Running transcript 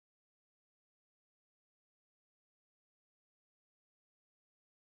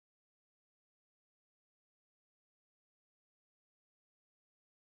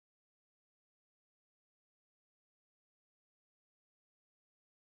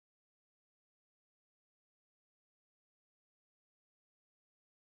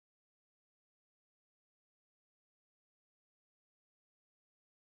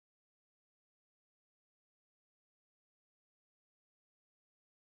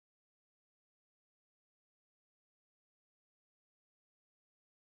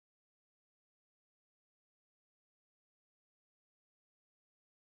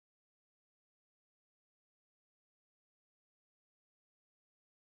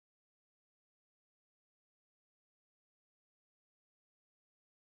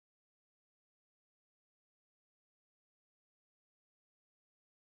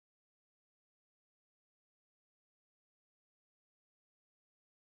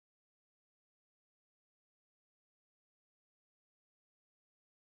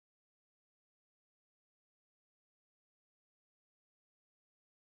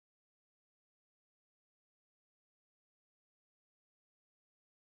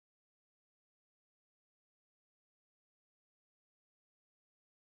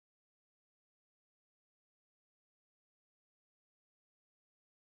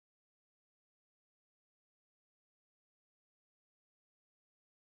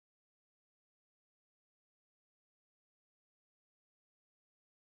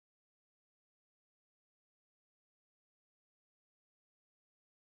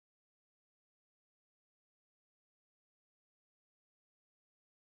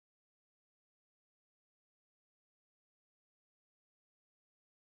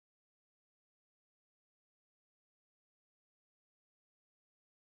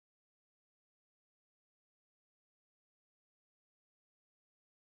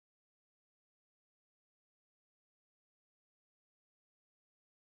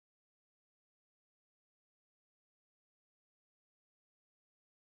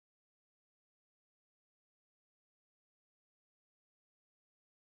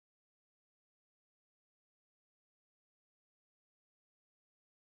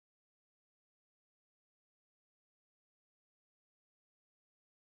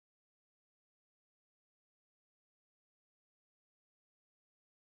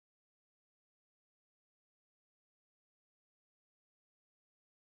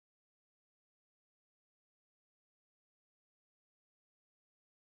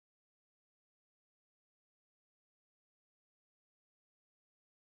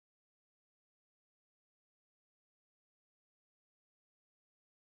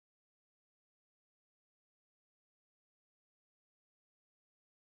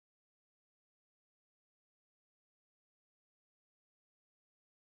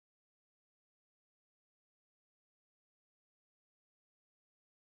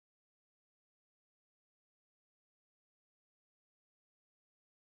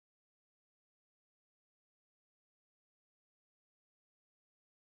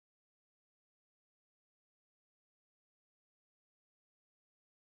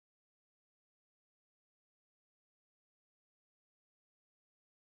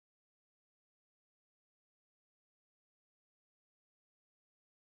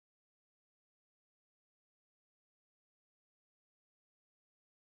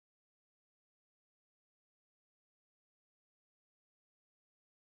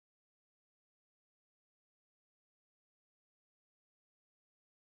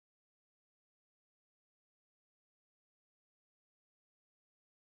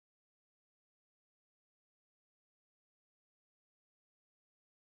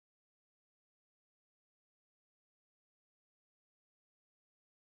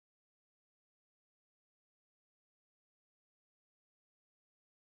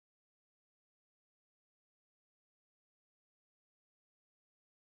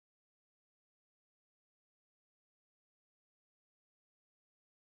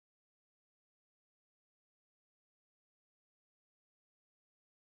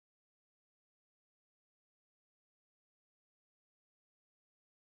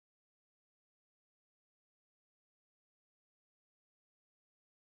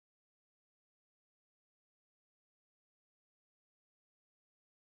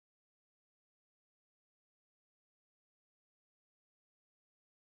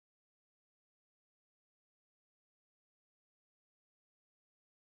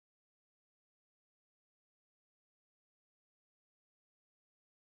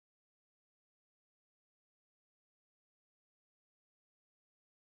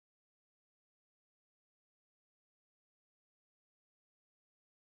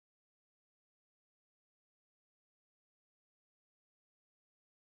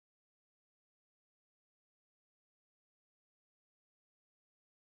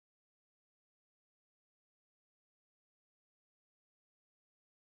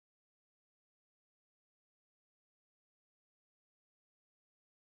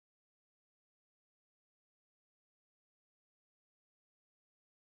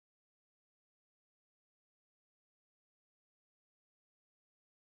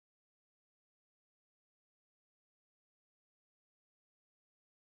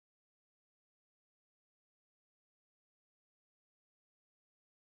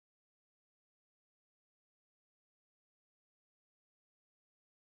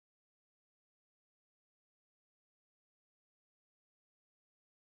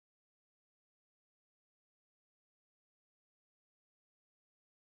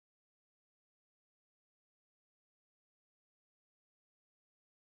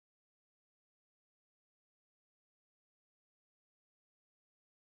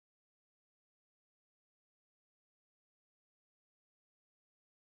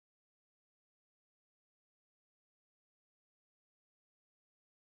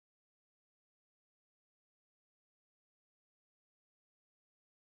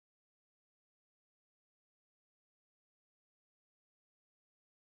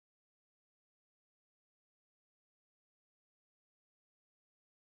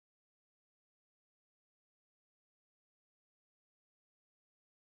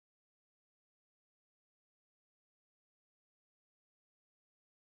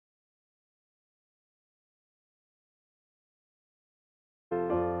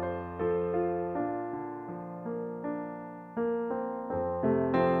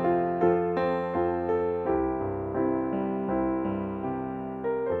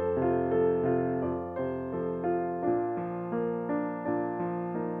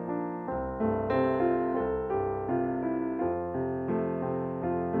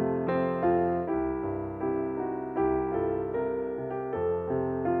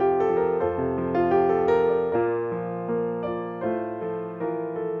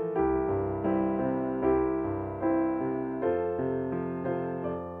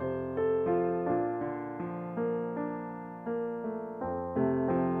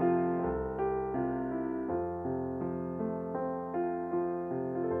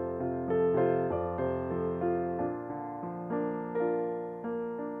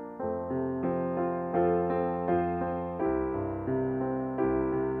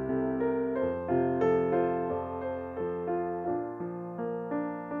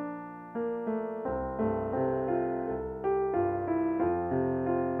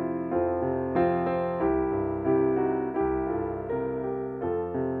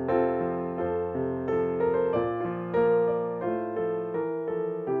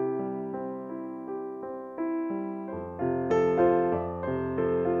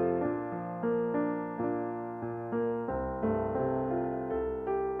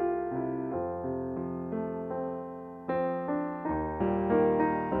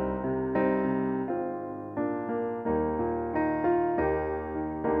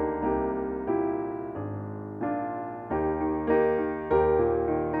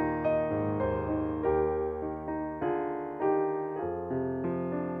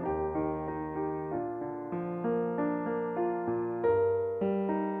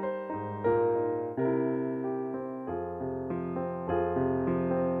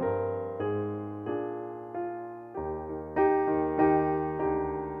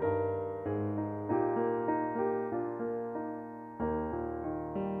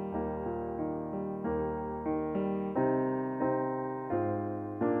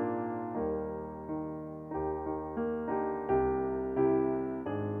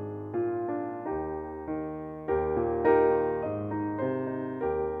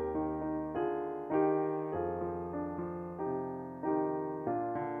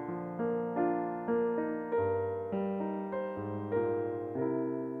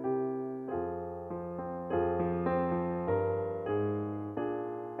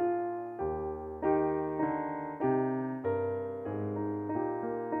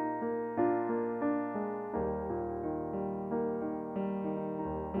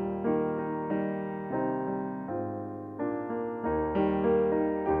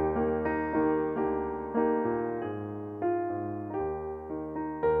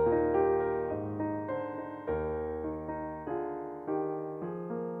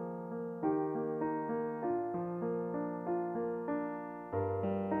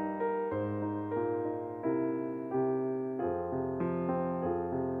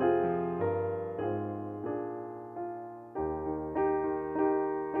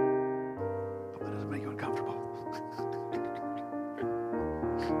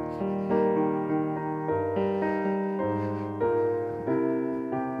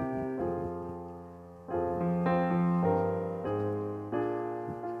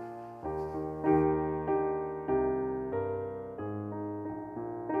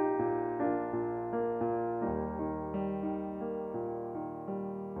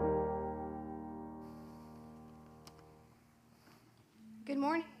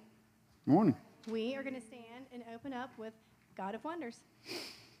morning. Morning. We are going to stand and open up with God of Wonders.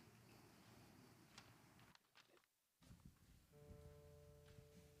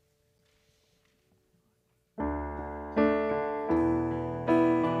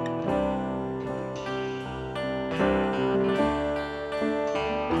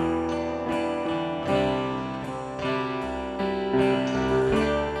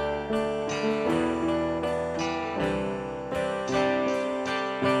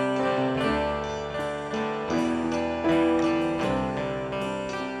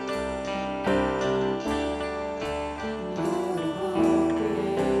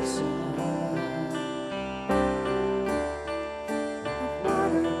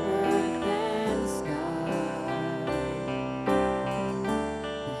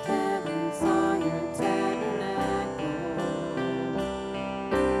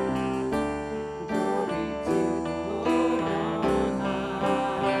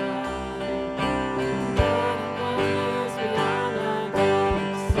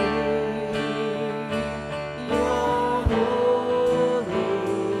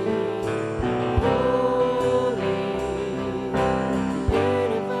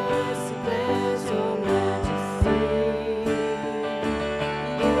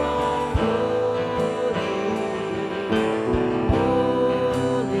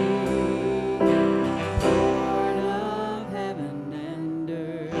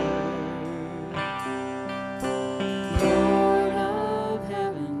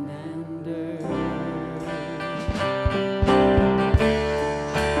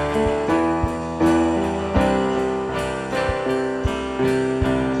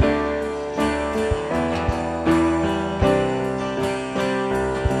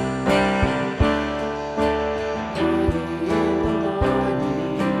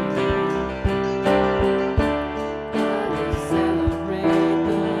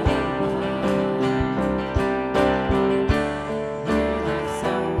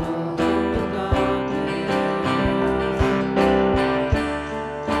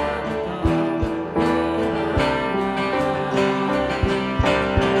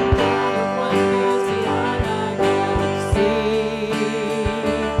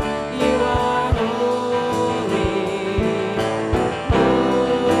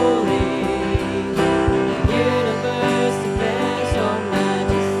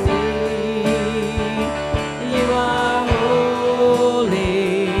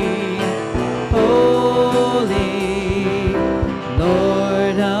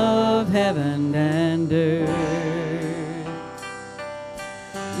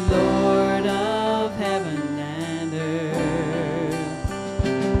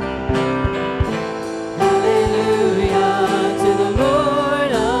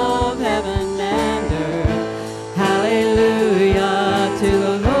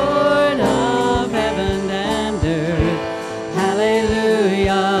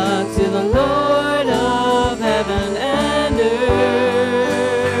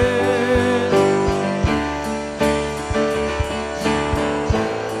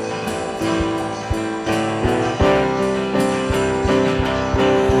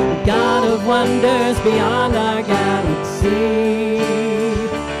 Wonders beyond our galaxy.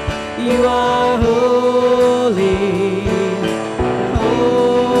 You are holy,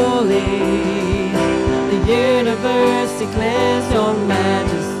 holy. The universe declares your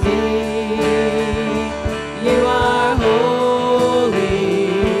majesty. You are holy,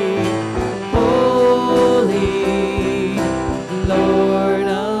 holy, Lord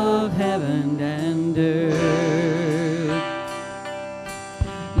of heaven and earth.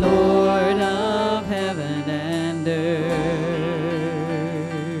 Lord of heaven and earth.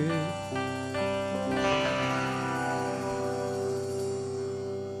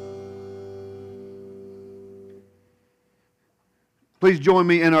 Please join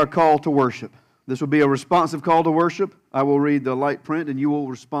me in our call to worship. This will be a responsive call to worship. I will read the light print and you will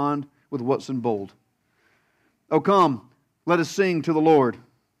respond with what's in bold. Oh, come, let us sing to the Lord.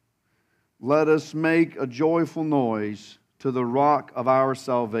 Let us make a joyful noise to the rock of our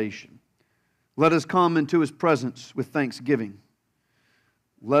salvation. Let us come into His presence with thanksgiving.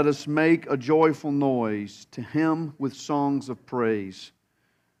 Let us make a joyful noise to Him with songs of praise.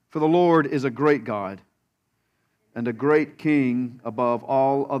 For the Lord is a great God and a great King above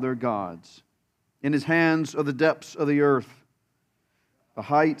all other gods. In His hands are the depths of the earth. The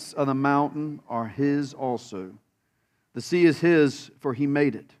heights of the mountain are His also. The sea is His, for He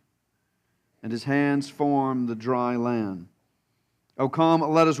made it, and His hands formed the dry land. O come,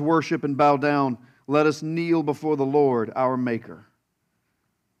 let us worship and bow down. Let us kneel before the Lord, our Maker.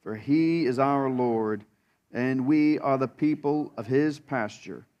 For He is our Lord, and we are the people of His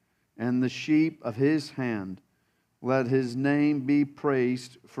pasture and the sheep of His hand. Let His name be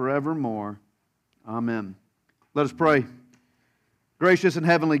praised forevermore. Amen. Let us pray. Gracious and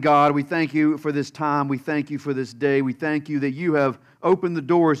heavenly God, we thank You for this time. We thank You for this day. We thank You that You have opened the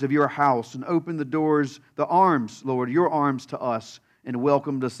doors of Your house and opened the doors, the arms, Lord, Your arms to us and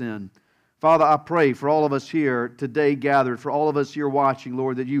welcomed us in. Father, I pray for all of us here today gathered, for all of us here watching,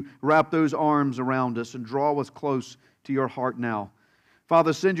 Lord, that You wrap those arms around us and draw us close to Your heart now.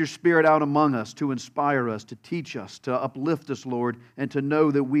 Father, send Your Spirit out among us to inspire us, to teach us, to uplift us, Lord, and to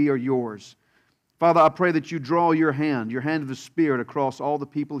know that we are Yours. Father, I pray that You draw Your hand of the Spirit across all the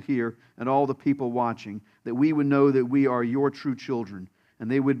people here and all the people watching, that we would know that we are Your true children,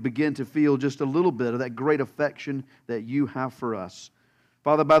 and they would begin to feel just a little bit of that great affection that You have for us.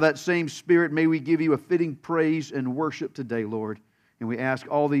 Father, by that same Spirit, may we give You a fitting praise and worship today, Lord. And we ask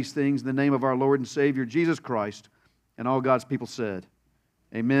all these things in the name of our Lord and Savior, Jesus Christ, and all God's people said,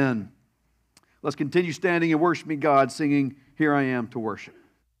 Amen. Let's continue standing and worshiping God, singing, Here I Am to Worship.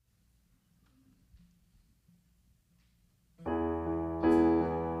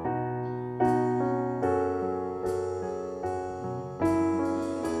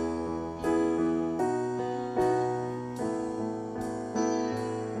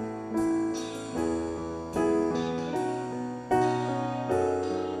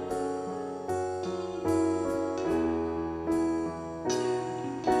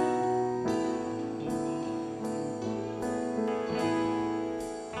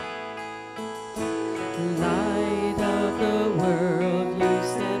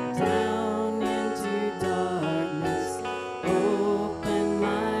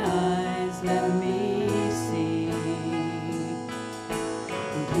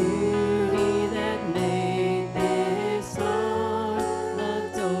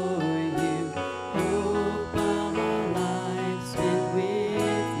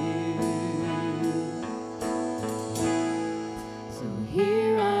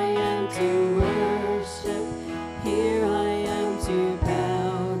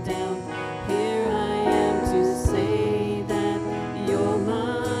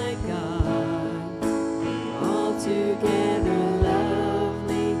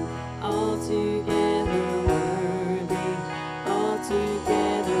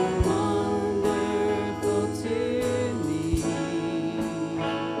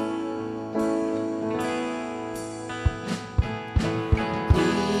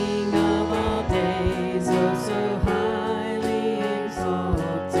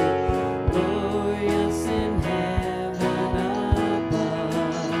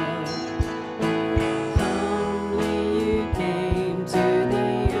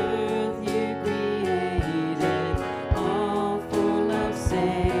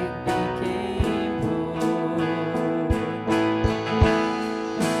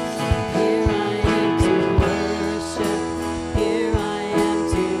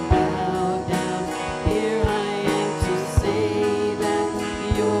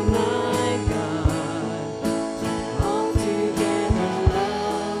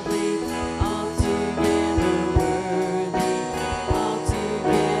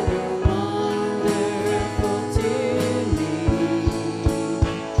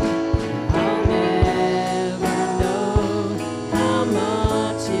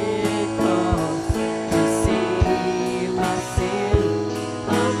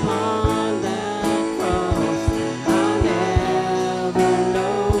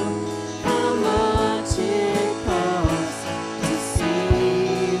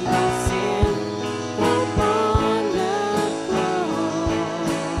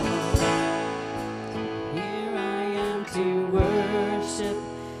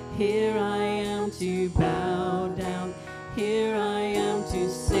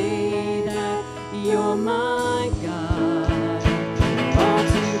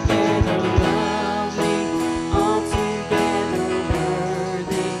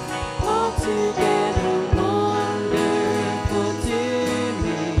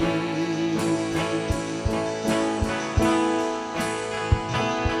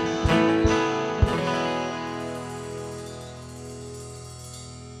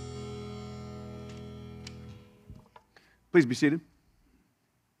 Please be seated.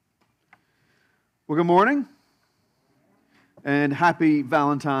 Well, good morning and happy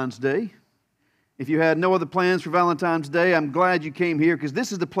Valentine's Day. If you had no other plans for Valentine's Day, I'm glad you came here because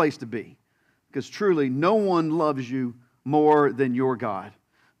this is the place to be. Because truly, no one loves you more than your God.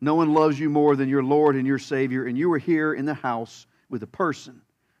 No one loves you more than your Lord and your Savior, and you are here in the house with a person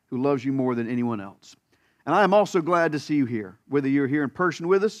who loves you more than anyone else. And I am also glad to see you here, whether you're here in person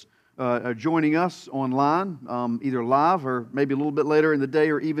with us are joining us online, either live or maybe a little bit later in the day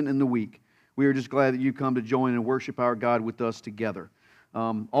or even in the week. We are just glad that you come to join and worship our God with us together.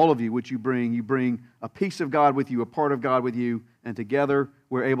 All of you, which you bring a piece of God with you, a part of God with you, and together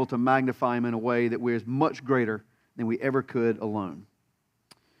we're able to magnify Him in a way that is much greater than we ever could alone.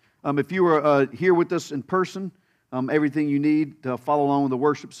 If you are here with us in person, everything you need to follow along with the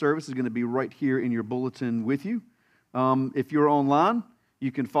worship service is going to be right here in your bulletin with you. If you're online,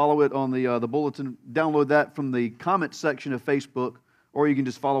 you can follow it on the bulletin, download that from the comment section of Facebook, or you can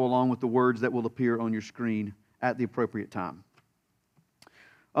just follow along with the words that will appear on your screen at the appropriate time.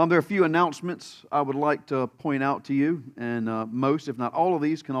 There are a few announcements I would like to point out to you, and most, if not all of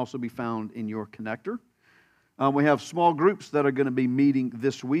these, can also be found in your connector. We have small groups that are going to be meeting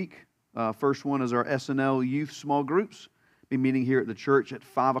this week. First one is our SNL youth small groups. Be meeting here at the church at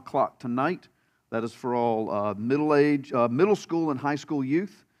 5 o'clock tonight. That is for all middle school and high school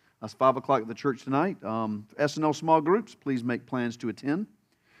youth. That's 5 o'clock at the church tonight. SNL small groups, please make plans to attend.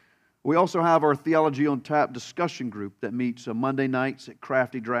 We also have our Theology on Tap discussion group that meets Monday nights at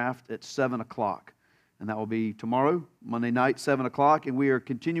Crafty Draft at 7 o'clock. And that will be tomorrow, Monday night, 7 o'clock. And we are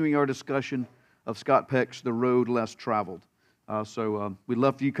continuing our discussion of Scott Peck's The Road Less Traveled. So we'd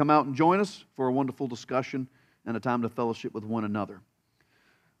love for you to come out and join us for a wonderful discussion and a time to fellowship with one another.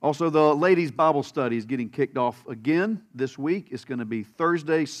 Also, the ladies' Bible study is getting kicked off again this week. It's going to be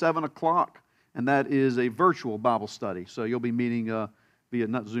Thursday, 7 o'clock, and that is a virtual Bible study. So you'll be meeting via,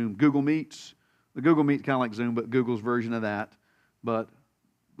 not Zoom, Google Meets. The Google Meet kind of like Zoom, but Google's version of that. But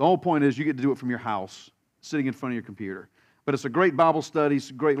the whole point is you get to do it from your house, sitting in front of your computer. But it's a great Bible study. It's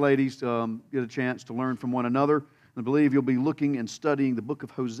great ladies get a chance to learn from one another. And I believe you'll be looking and studying the book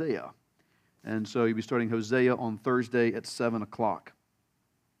of Hosea. And so you'll be starting Hosea on Thursday at 7 o'clock.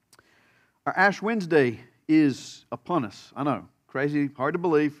 Our Ash Wednesday is upon us. I know, crazy, hard to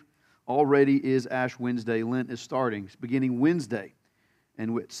believe. Already is Ash Wednesday. Lent is starting. It's beginning Wednesday.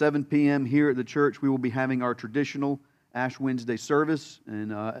 And at 7 p.m. here at the church, we will be having our traditional Ash Wednesday service.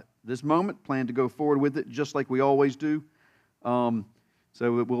 And at this moment, plan to go forward with it just like we always do.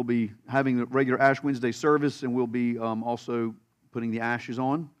 So we'll be having the regular Ash Wednesday service, and we'll be also putting the ashes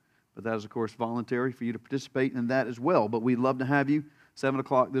on. But that is, of course, voluntary for you to participate in that as well. But we'd love to have you 7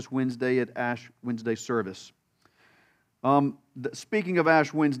 o'clock this Wednesday at Ash Wednesday service. Speaking of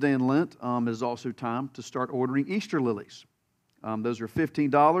Ash Wednesday and Lent, it is also time to start ordering Easter lilies. Those are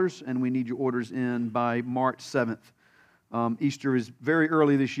 $15, and we need your orders in by March 7th. Easter is very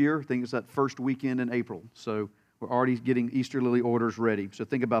early this year. I think it's that first weekend in April. So we're already getting Easter lily orders ready. So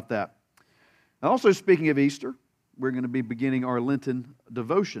think about that. And also, speaking of Easter, we're going to be beginning our Lenten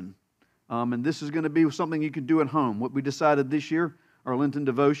devotion. And this is going to be something you can do at home. What we decided this year, our Lenten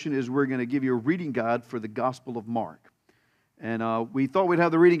devotion, is we're going to give you a reading guide for the Gospel of Mark. And we thought we'd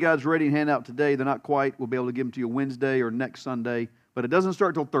have the reading guides ready and hand out today. They're not quite. We'll be able to give them to you Wednesday or next Sunday. But it doesn't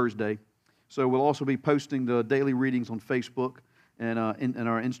start till Thursday. So we'll also be posting the daily readings on Facebook and in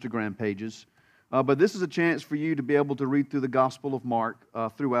our Instagram pages. But this is a chance for you to be able to read through the Gospel of Mark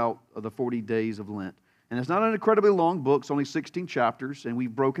throughout the 40 days of Lent. And it's not an incredibly long book. It's only 16 chapters. And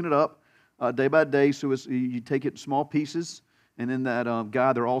we've broken it up day by day. So you take it in small pieces. And in that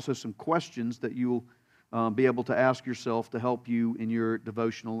guide, there are also some questions that you'll be able to ask yourself to help you in your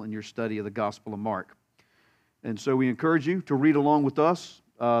devotional and your study of the Gospel of Mark. And so we encourage you to read along with us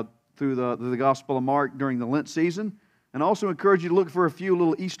through the Gospel of Mark during the Lent season, and also encourage you to look for a few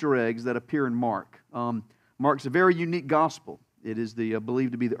little Easter eggs that appear in Mark. Mark's a very unique gospel. It is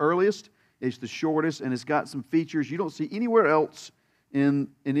believed to be the earliest, it's the shortest, and it's got some features you don't see anywhere else in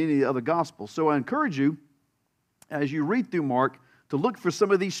any other gospel. So I encourage you, as you read through Mark, to look for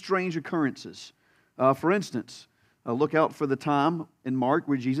some of these strange occurrences. For instance, look out for the time in Mark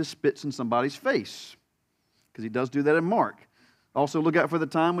where Jesus spits in somebody's face, because he does do that in Mark. Also, look out for the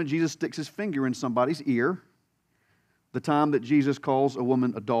time when Jesus sticks his finger in somebody's ear, the time that Jesus calls a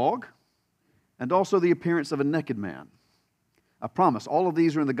woman a dog, and also the appearance of a naked man. I promise, all of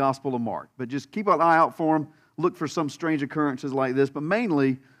these are in the Gospel of Mark, but just keep an eye out for them. Look for some strange occurrences like this, but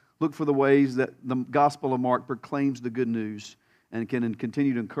mainly look for the ways that the Gospel of Mark proclaims the good news and can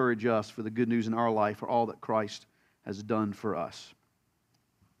continue to encourage us for the good news in our life, for all that Christ has done for us.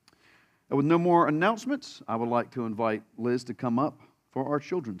 And with no more announcements, I would like to invite Liz to come up for our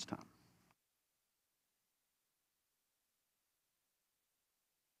children's time.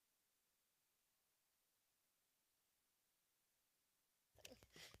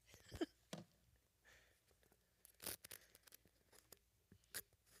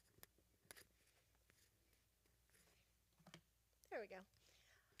 There we go.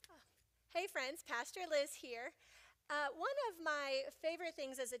 Hey friends, Pastor Liz here. One of my favorite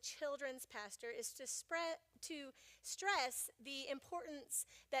things as a children's pastor is to stress the importance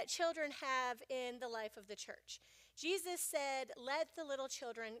that children have in the life of the church. Jesus said, "Let the little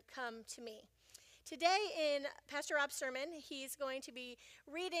children come to me." Today in Pastor Rob's sermon, he's going to be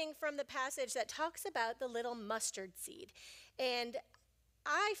reading from the passage that talks about the little mustard seed. And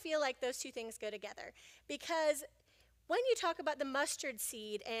I feel like those two things go together because when you talk about the mustard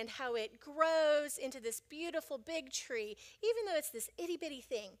seed and how it grows into this beautiful big tree, even though it's this itty bitty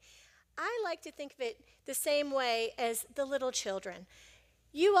thing, I like to think of it the same way as the little children.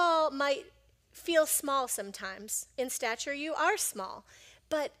 You all might feel small sometimes. In stature, you are small.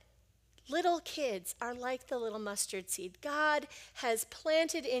 But little kids are like the little mustard seed. God has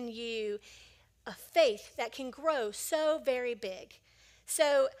planted in you a faith that can grow so very big.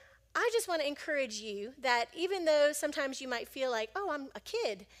 So I just want to encourage you that even though sometimes you might feel like, oh, I'm a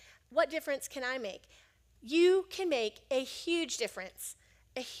kid, what difference can I make? You can make a huge difference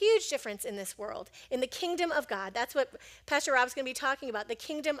in this world, in the kingdom of God. That's what Pastor Rob's going to be talking about, the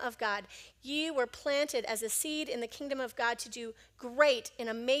kingdom of God. You were planted as a seed in the kingdom of God to do great and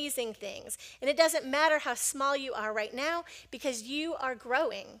amazing things. And it doesn't matter how small you are right now because you are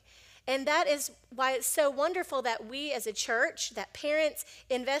growing. And that is why it's so wonderful that we as a church, that parents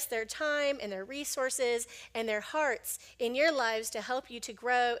invest their time and their resources and their hearts in your lives to help you to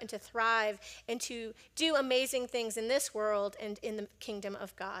grow and to thrive and to do amazing things in this world and in the kingdom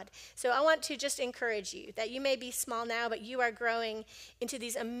of God. So I want to just encourage you that you may be small now, but you are growing into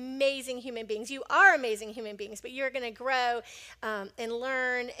these amazing human beings. You are amazing human beings, but you're going to grow and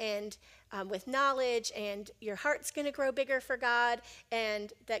learn and with knowledge, and your heart's going to grow bigger for God,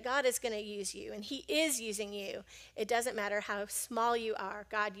 and that God is going to use you, and he is using you. It doesn't matter how small you are.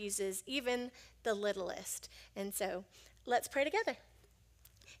 God uses even the littlest. And so let's pray together.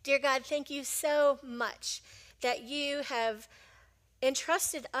 Dear God, thank you so much that you have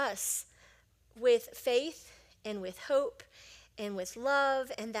entrusted us with faith and with hope and with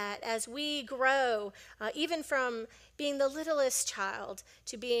love, and that as we grow, even from being the littlest child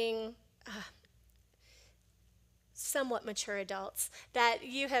to being somewhat mature adults, that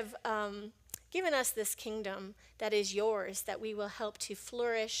you have given us this kingdom that is yours, that we will help to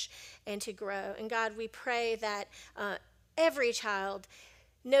flourish and to grow. And God, we pray that every child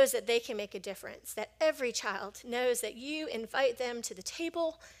knows that they can make a difference, that every child knows that you invite them to the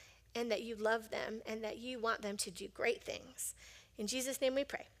table and that you love them and that you want them to do great things. In Jesus' name we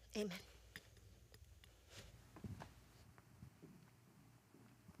pray. Amen.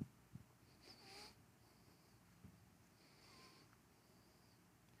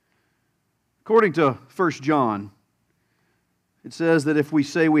 According to 1 John, it says that if we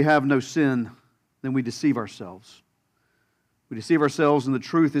say we have no sin, then we deceive ourselves. We deceive ourselves and the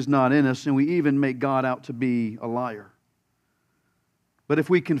truth is not in us, and we even make God out to be a liar. But if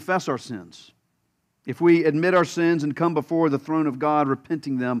we confess our sins, if we admit our sins and come before the throne of God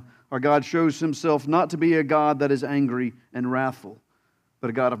repenting them, our God shows himself not to be a God that is angry and wrathful, but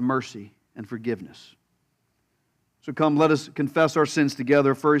a God of mercy and forgiveness. So come, let us confess our sins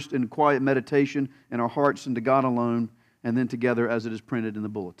together, first in quiet meditation in our hearts and to God alone, and then together as it is printed in the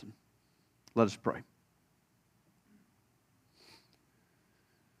bulletin. Let us pray.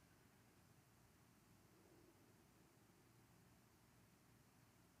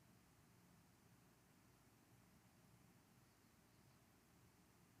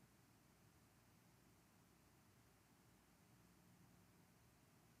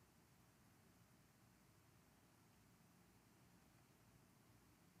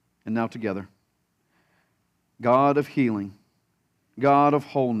 And now together. God of healing, God of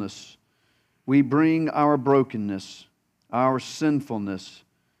wholeness, we bring our brokenness, our sinfulness,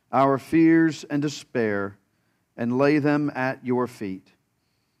 our fears and despair, and lay them at your feet.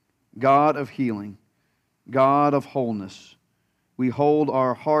 God of healing, God of wholeness, we hold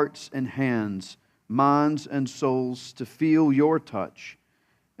our hearts and hands, minds and souls to feel your touch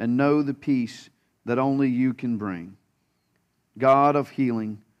and know the peace that only you can bring. God of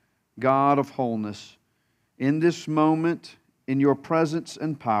healing, God of wholeness, in this moment, in your presence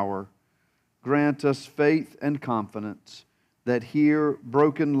and power, grant us faith and confidence that here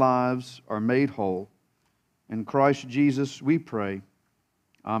broken lives are made whole. In Christ Jesus we pray.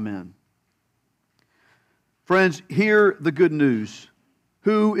 Amen. Friends, hear the good news.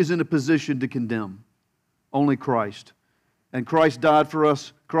 Who is in a position to condemn? Only Christ. And Christ died for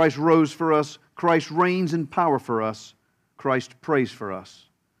us. Christ rose for us. Christ reigns in power for us. Christ prays for us.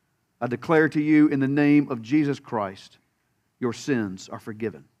 I declare to you in the name of Jesus Christ, your sins are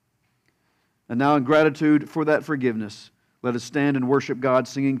forgiven. And now in gratitude for that forgiveness, let us stand and worship God,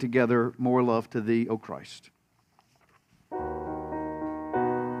 singing together, More Love to Thee, O Christ.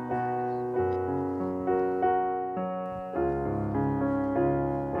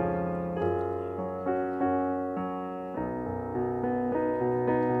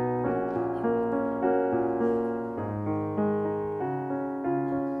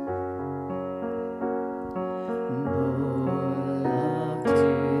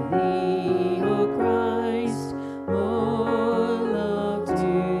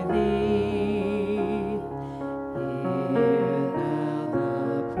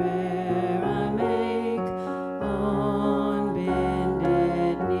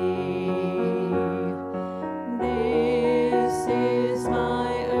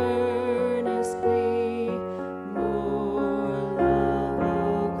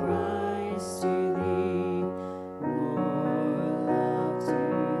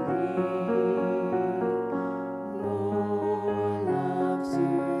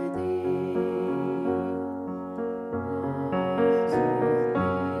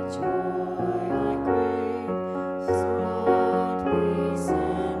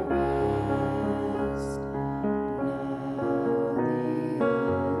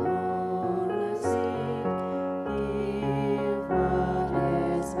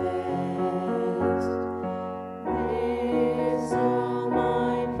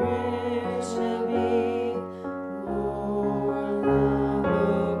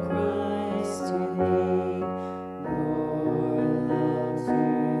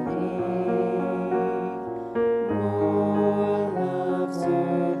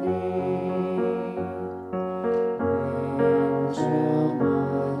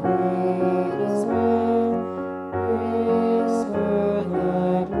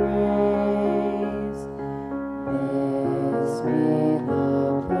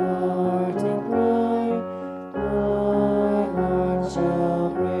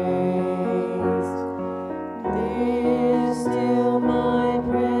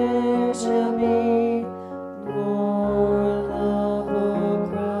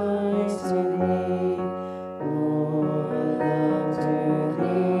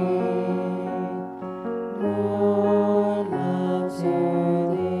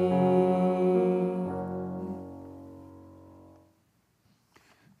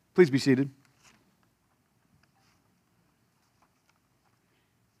 Please be seated.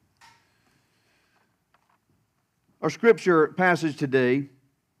 Our scripture passage today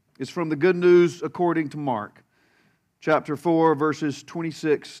is from the Good News according to Mark, chapter 4, verses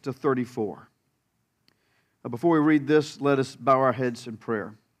 26 to 34. Before we read this, let us bow our heads in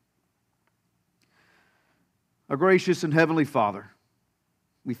prayer. Our gracious and heavenly Father,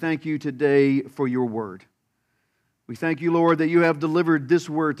 we thank you today for your word. We thank you, Lord, that you have delivered this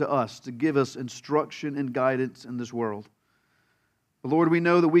word to us to give us instruction and guidance in this world. But Lord, we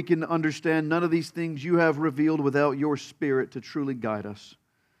know that we can understand none of these things you have revealed without your Spirit to truly guide us.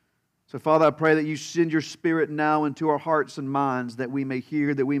 So, Father, I pray that you send your Spirit now into our hearts and minds that we may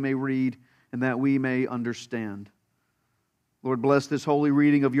hear, that we may read, and that we may understand. Lord, bless this holy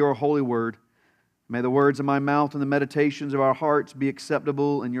reading of your holy word. May the words of my mouth and the meditations of our hearts be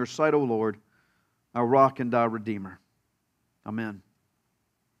acceptable in your sight, O Lord, our rock and our Redeemer. Amen.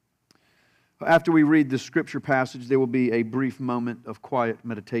 After we read this scripture passage, there will be a brief moment of quiet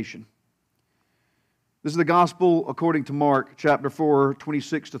meditation. This is the Gospel according to Mark, chapter 4,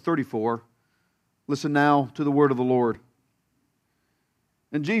 26 to 34. Listen now to the word of the Lord.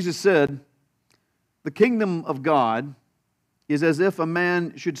 And Jesus said, "The kingdom of God is as if a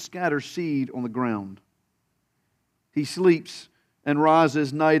man should scatter seed on the ground. He sleeps and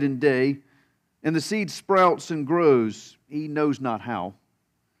rises night and day, and the seed sprouts and grows, he knows not how.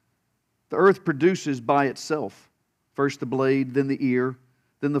 The earth produces by itself, first the blade, then the ear,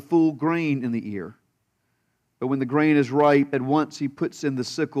 then the full grain in the ear. But when the grain is ripe, at once he puts in the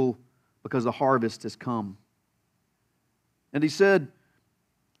sickle, because the harvest has come." And he said,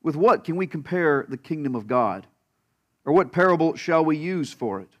 "With what can we compare the kingdom of God? Or what parable shall we use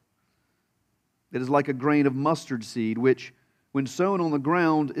for it? It is like a grain of mustard seed, which, when sown on the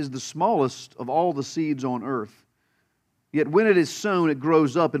ground, is the smallest of all the seeds on earth. Yet when it is sown, it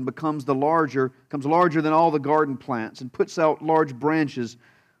grows up and becomes larger than all the garden plants, and puts out large branches,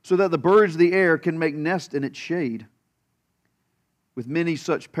 so that the birds of the air can make nest in its shade." With many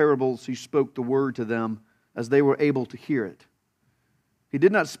such parables he spoke the word to them, as they were able to hear it. He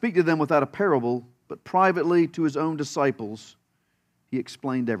did not speak to them without a parable, but privately to his own disciples he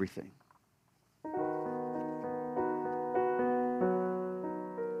explained everything.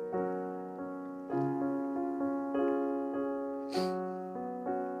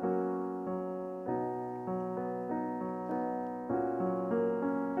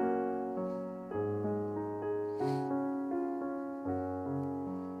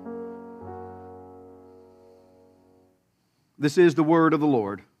 This is the word of the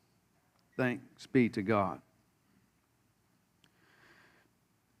Lord. Thanks be to God.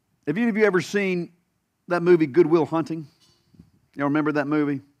 Have any of you ever seen that movie, Good Will Hunting? Y'all remember that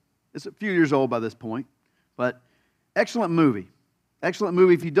movie? It's a few years old by this point, but excellent movie. Excellent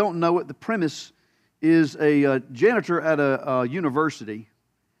movie. If you don't know it, the premise is a janitor at a university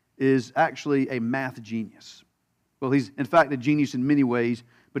is actually a math genius. Well, he's in fact a genius in many ways,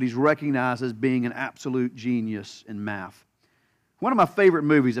 but he's recognized as being an absolute genius in math. One of my favorite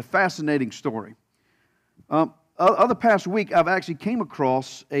movies, a fascinating story. The past week, I've actually came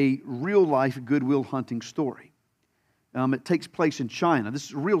across a real-life Good Will Hunting story. It takes place in China. This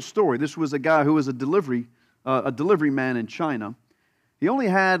is a real story. This was a guy who was a delivery man in China. He only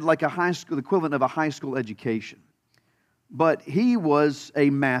had like the equivalent of a high school education. But he was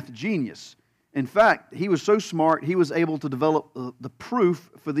a math genius. In fact, he was so smart, he was able to develop the proof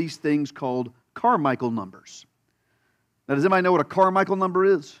for these things called Carmichael numbers. Now, does anybody know what a Carmichael number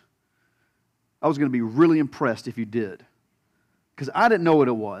is? I was going to be really impressed if you did, because I didn't know what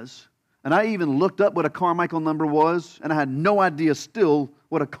it was, and I even looked up what a Carmichael number was, and I had no idea still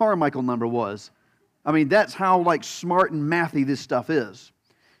what a Carmichael number was. I mean, that's how smart and mathy this stuff is.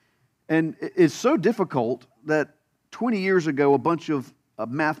 And it's so difficult that 20 years ago, a bunch of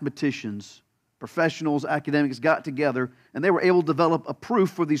mathematicians, professionals, academics got together, and they were able to develop a proof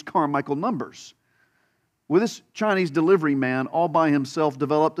for these Carmichael numbers. Well, this Chinese delivery man all by himself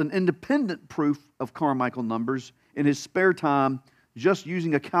developed an independent proof of Carmichael numbers in his spare time, just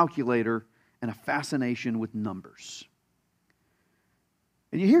using a calculator and a fascination with numbers.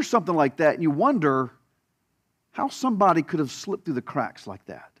 And you hear something like that and you wonder how somebody could have slipped through the cracks like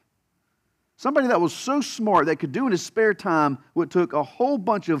that. Somebody that was so smart that could do in his spare time what took a whole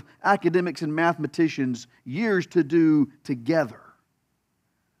bunch of academics and mathematicians years to do together.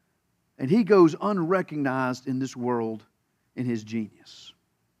 And he goes unrecognized in this world in his genius.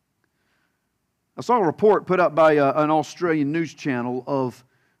 I saw a report put up by an Australian news channel of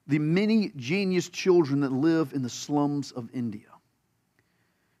the many genius children that live in the slums of India.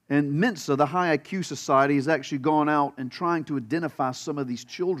 And Mensa, the High IQ Society, has actually gone out and trying to identify some of these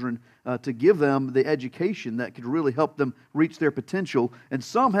children to give them the education that could really help them reach their potential. And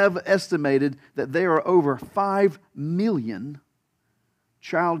some have estimated that there are over 5 million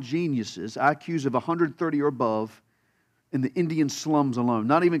child geniuses, IQs of 130 or above, in the Indian slums alone.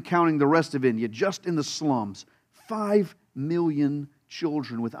 Not even counting the rest of India, just in the slums. 5 million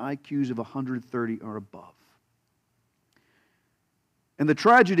children with IQs of 130 or above. And the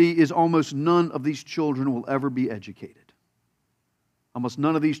tragedy is almost none of these children will ever be educated. Almost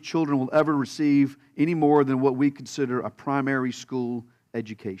none of these children will ever receive any more than what we consider a primary school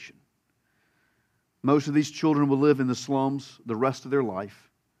education. Most of these children will live in the slums the rest of their life,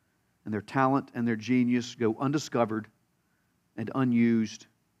 and their talent and their genius go undiscovered and unused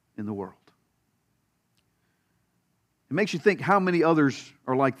in the world. It makes you think how many others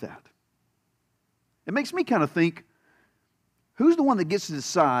are like that. It makes me kind of think, who's the one that gets to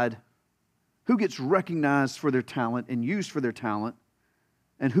decide who gets recognized for their talent and used for their talent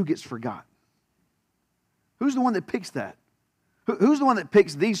and who gets forgotten? Who's the one that picks that? Who's the one that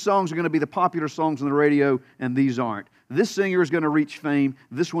picks these songs are going to be the popular songs on the radio and these aren't? This singer is going to reach fame.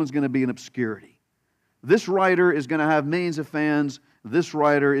 This one's going to be in obscurity. This writer is going to have millions of fans. This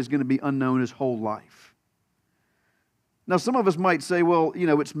writer is going to be unknown his whole life. Now, some of us might say, well,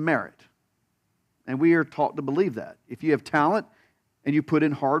 it's merit. And we are taught to believe that. If you have talent and you put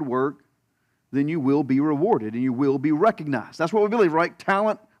in hard work, then you will be rewarded and you will be recognized. That's what we believe, right?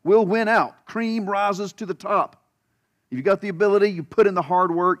 Talent will win out. Cream rises to the top. If you've got the ability, you put in the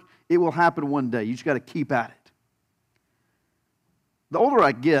hard work, it will happen one day. You just got to keep at it. The older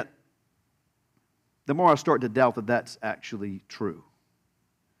I get, the more I start to doubt that that's actually true.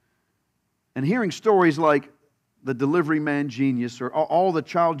 And hearing stories like the delivery man genius or all the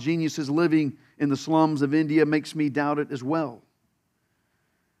child geniuses living in the slums of India makes me doubt it as well.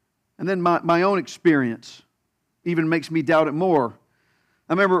 And then my own experience even makes me doubt it more.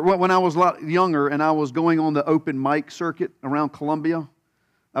 I remember when I was a lot younger and I was going on the open mic circuit around Columbia,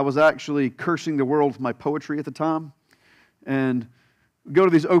 I was actually cursing the world with my poetry at the time. And go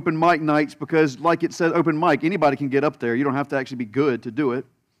to these open mic nights because, like it says, open mic, anybody can get up there. You don't have to actually be good to do it.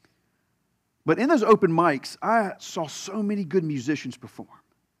 But in those open mics, I saw so many good musicians perform.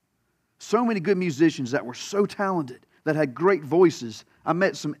 So many good musicians that were so talented, that had great voices. I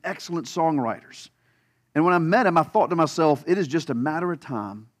met some excellent songwriters. And when I met him, I thought to myself, it is just a matter of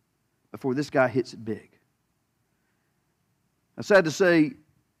time before this guy hits it big. I'm sad to say,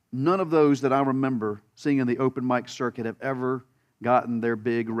 none of those that I remember seeing in the open mic circuit have ever gotten their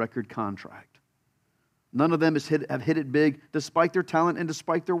big record contract. None of them have hit it big despite their talent and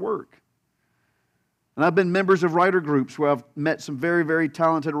despite their work. And I've been members of writer groups where I've met some very, very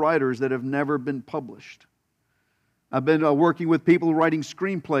talented writers that have never been published. I've been working with people writing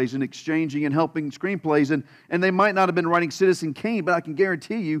screenplays and exchanging and helping screenplays. And they might not have been writing Citizen Kane, but I can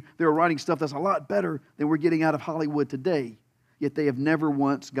guarantee you they were writing stuff that's a lot better than we're getting out of Hollywood today. Yet they have never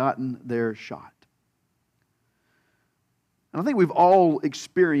once gotten their shot. And I think we've all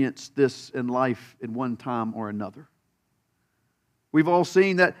experienced this in life at one time or another. We've all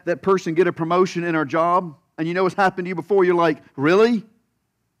seen that person get a promotion in our job, and you know what's happened to you before. You're like, really?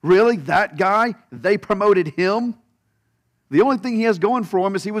 Really? That guy? They promoted him? The only thing he has going for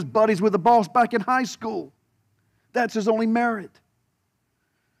him is he was buddies with the boss back in high school. That's his only merit.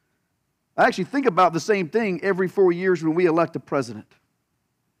 I actually think about the same thing every 4 years when we elect a president.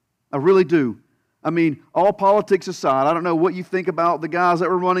 I really do. I mean, all politics aside, I don't know what you think about the guys that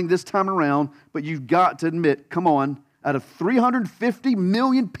were running this time around, but you've got to admit, come on, out of 350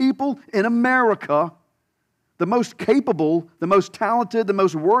 million people in America, the most capable, the most talented, the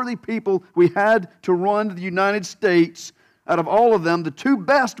most worthy people we had to run the United States, out of all of them, the two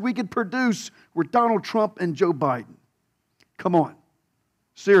best we could produce were Donald Trump and Joe Biden. Come on.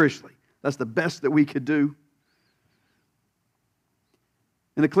 Seriously. That's the best that we could do.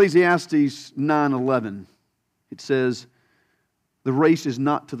 In Ecclesiastes 9:11, it says, "The race is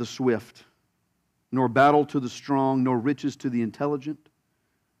not to the swift, nor battle to the strong, nor riches to the intelligent,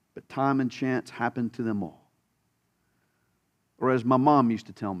 but time and chance happen to them all." Or as my mom used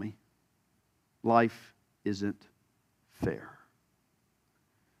to tell me, life isn't fair.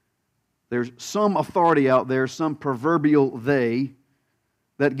 There's some authority out there, some proverbial they,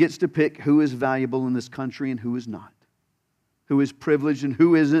 that gets to pick who is valuable in this country and who is not. Who is privileged and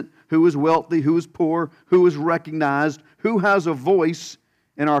who isn't, who is wealthy, who is poor, who is recognized, who has a voice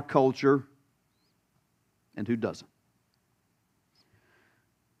in our culture, and who doesn't.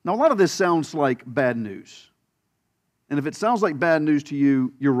 Now, a lot of this sounds like bad news. And if it sounds like bad news to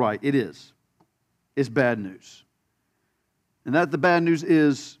you, you're right, it is. It's bad news. And that the bad news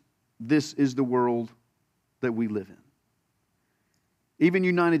is this is the world that we live in. Even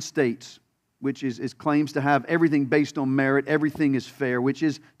United States, which is claims to have everything based on merit, everything is fair, which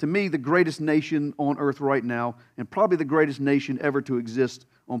is, to me, the greatest nation on earth right now, and probably the greatest nation ever to exist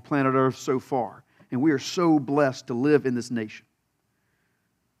on planet Earth so far. And we are so blessed to live in this nation.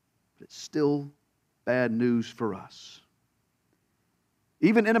 But it's still bad news for us.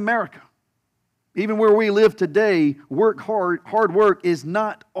 Even in America, even where we live today, hard work is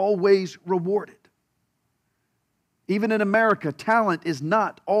not always rewarded. Even in America, talent is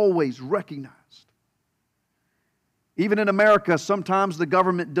not always recognized. Even in America, sometimes the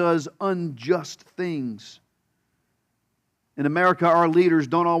government does unjust things. In America, our leaders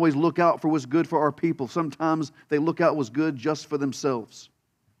don't always look out for what's good for our people. Sometimes they look out what's good just for themselves.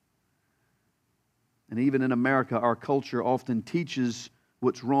 And even in America, our culture often teaches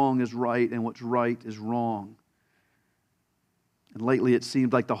what's wrong is right and what's right is wrong. And lately it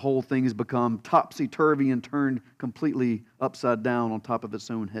seems like the whole thing has become topsy-turvy and turned completely upside down on top of its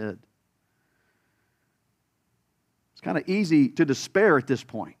own head. It's kind of easy to despair at this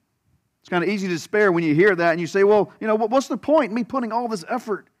point. It's kind of easy to despair when you hear that and you say, well, what's the point in me putting all this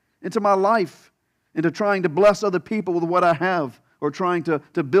effort into my life, into trying to bless other people with what I have, or trying to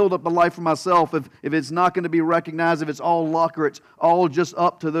build up a life for myself if it's not going to be recognized, if it's all luck, or it's all just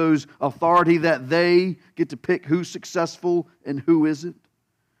up to those authority that they get to pick who's successful and who isn't.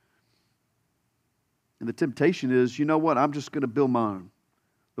 And the temptation is, you know what, I'm just going to build my own.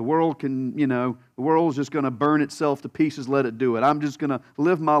 The world's just going to burn itself to pieces, let it do it. I'm just going to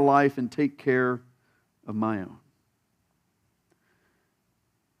live my life and take care of my own.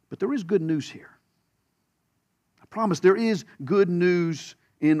 But there is good news here. Promise, there is good news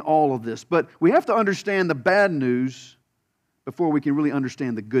in all of this. But we have to understand the bad news before we can really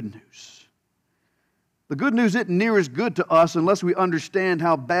understand the good news. The good news isn't near as good to us unless we understand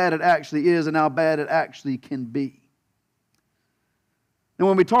how bad it actually is and how bad it actually can be. And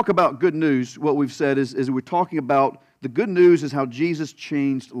when we talk about good news, what we've said is we're talking about the good news is how Jesus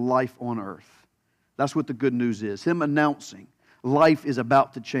changed life on earth. That's what the good news is. Him announcing life is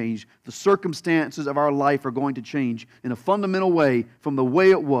about to change. The circumstances of our life are going to change in a fundamental way from the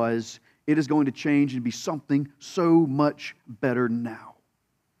way it was. It is going to change and be something so much better now.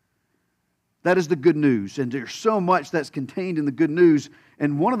 That is the good news. And there's so much that's contained in the good news.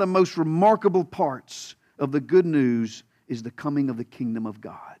 And one of the most remarkable parts of the good news is the coming of the kingdom of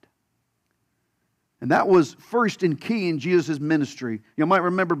God. And that was first and key in Jesus' ministry. You might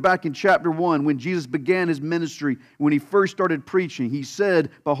remember back in chapter 1 when Jesus began His ministry, when He first started preaching, He said,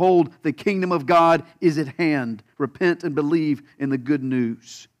 "Behold, the kingdom of God is at hand. Repent and believe in the good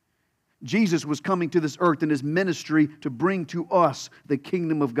news." Jesus was coming to this earth in His ministry to bring to us the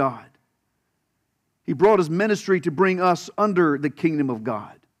kingdom of God. He brought His ministry to bring us under the kingdom of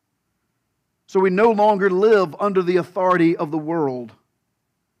God. So we no longer live under the authority of the world.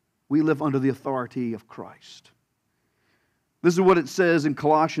 We live under the authority of Christ. This is what it says in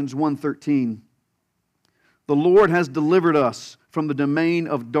Colossians 1:13. The Lord has delivered us from the domain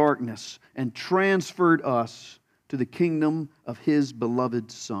of darkness and transferred us to the kingdom of His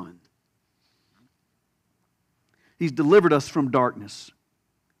beloved Son. He's delivered us from darkness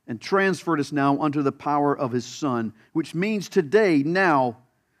and transferred us now unto the power of His Son, which means today, now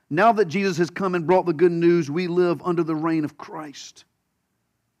that Jesus has come and brought the good news, we live under the reign of Christ.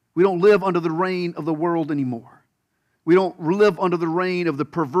 We don't live under the reign of the world anymore. We don't live under the reign of the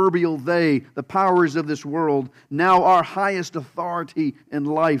proverbial they, the powers of this world. Now our highest authority in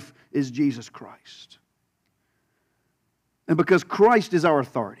life is Jesus Christ. And because Christ is our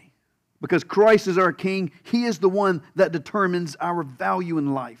authority, because Christ is our King, He is the one that determines our value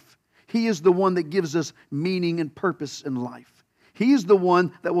in life. He is the one that gives us meaning and purpose in life. He is the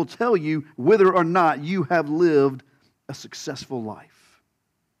one that will tell you whether or not you have lived a successful life.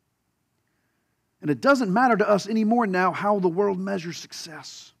 And it doesn't matter to us anymore now how the world measures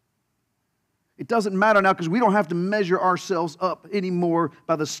success. It doesn't matter now because we don't have to measure ourselves up anymore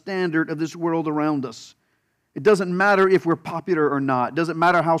by the standard of this world around us. It doesn't matter if we're popular or not. It doesn't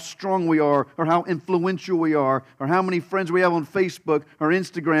matter how strong we are or how influential we are or how many friends we have on Facebook or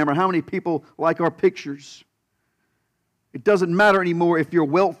Instagram or how many people like our pictures. It doesn't matter anymore if you're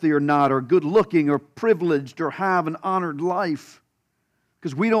wealthy or not or good looking or privileged or have an honored life.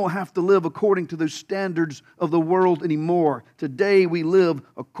 Because we don't have to live according to those standards of the world anymore. Today we live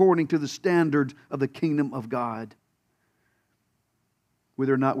according to the standards of the kingdom of God.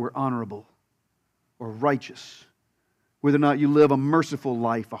 Whether or not we're honorable or righteous, whether or not you live a merciful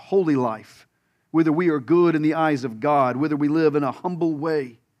life, a holy life, whether we are good in the eyes of God, whether we live in a humble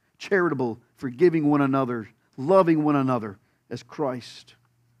way, charitable, forgiving one another, loving one another as Christ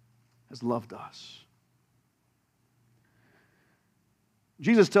has loved us.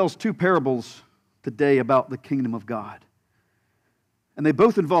 Jesus tells two parables today about the kingdom of God. And they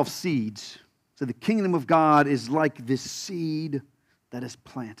both involve seeds. So the kingdom of God is like this seed that is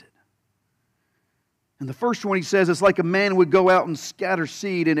planted. And the first one, he says, it's like a man would go out and scatter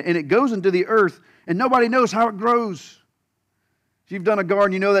seed, and it goes into the earth, and nobody knows how it grows. If you've done a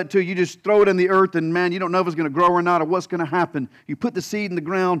garden, you know that too. You just throw it in the earth, and man, you don't know if it's going to grow or not or what's going to happen. You put the seed in the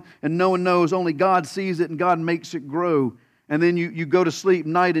ground, and no one knows. Only God sees it, and God makes it grow. And then you go to sleep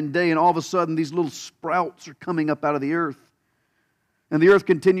night and day, and all of a sudden, these little sprouts are coming up out of the earth. And the earth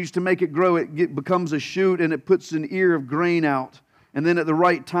continues to make it grow. It becomes a shoot, and it puts an ear of grain out. And then at the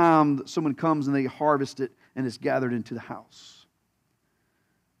right time, someone comes and they harvest it, and it's gathered into the house.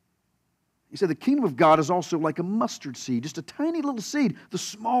 He said the kingdom of God is also like a mustard seed, just a tiny little seed, the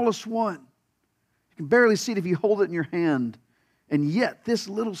smallest one. You can barely see it if you hold it in your hand. And yet this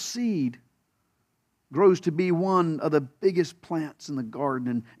little seed grows to be one of the biggest plants in the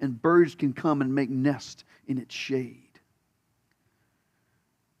garden, and birds can come and make nests in its shade.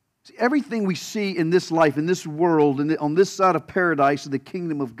 See, everything we see in this life, in this world, and on this side of paradise, of the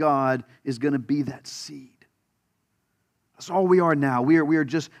kingdom of God, is going to be that seed. That's all we are now. We are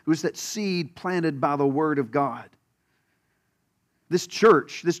just that seed planted by the Word of God. This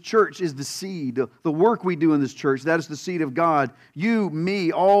church is the seed. The work we do in this church, that is the seed of God. You,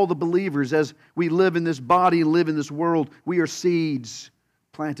 me, all the believers, as we live in this body and live in this world, we are seeds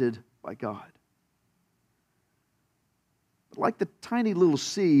planted by God. But like the tiny little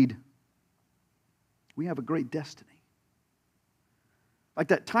seed, we have a great destiny. Like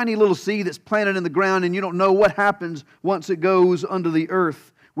that tiny little seed that's planted in the ground and you don't know what happens once it goes under the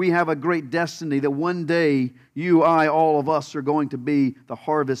earth. We have a great destiny that one day you, I, all of us are going to be the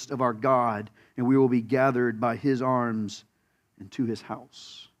harvest of our God, and we will be gathered by His arms into His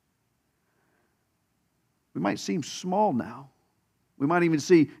house. We might seem small now. We might even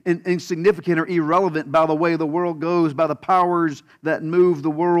see insignificant or irrelevant by the way the world goes, by the powers that move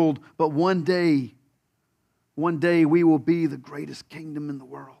the world. But one day we will be the greatest kingdom in the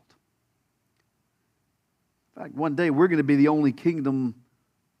world. In fact, one day we're going to be the only kingdom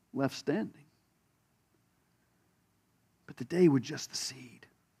left standing. But today we're just the seed.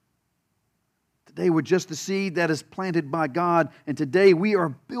 Today we're just the seed that is planted by God. And today we are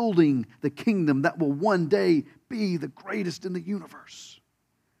building the kingdom that will one day be the greatest in the universe.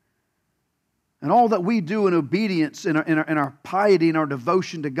 And all that we do in obedience, in our piety, in our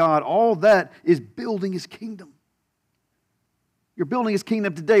devotion to God, all that is building His kingdom. You're building His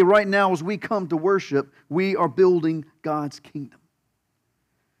kingdom today. Right now, as we come to worship, we are building God's kingdom.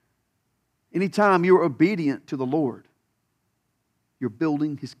 Anytime you're obedient to the Lord, you're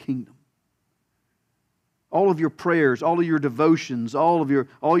building His kingdom. All of your prayers, all of your devotions, all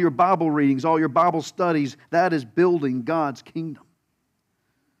your Bible readings, all your Bible studies, that is building God's kingdom.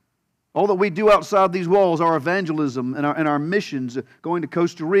 All that we do outside these walls, our evangelism and our missions, going to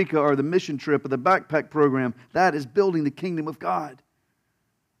Costa Rica or the mission trip or the backpack program, that is building the kingdom of God.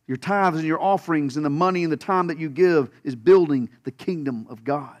 Your tithes and your offerings and the money and the time that you give is building the kingdom of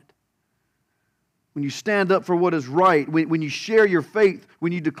God. When you stand up for what is right, when you share your faith,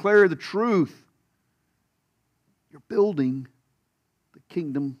 when you declare the truth, you're building the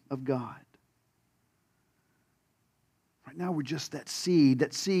kingdom of God. Right now we're just that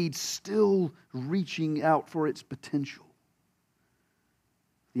seed still reaching out for its potential.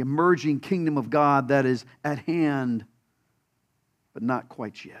 The emerging kingdom of God that is at hand, but not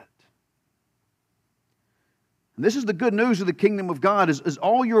quite yet. And this is the good news of the kingdom of God, is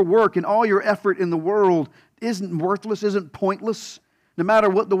all your work and all your effort in the world isn't worthless, isn't pointless. No matter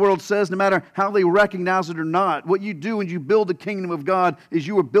what the world says, no matter how they recognize it or not, what you do when you build the kingdom of God is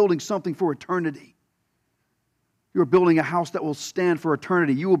you are building something for eternity. You are building a house that will stand for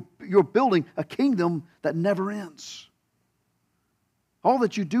eternity. You're building a kingdom that never ends. All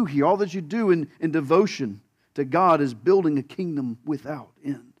that you do here, all that you do in devotion to God is building a kingdom without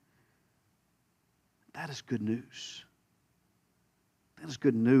end. That is good news. That is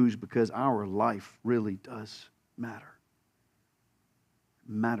good news because our life really does matter.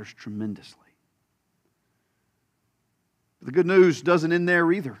 It matters tremendously. But the good news doesn't end there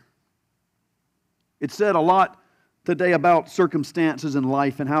either. It's said a lot today about circumstances in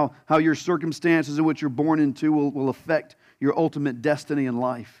life and how your circumstances and what you're born into will affect your ultimate destiny in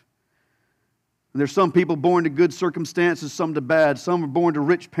life. And there's some people born to good circumstances, some to bad. Some are born to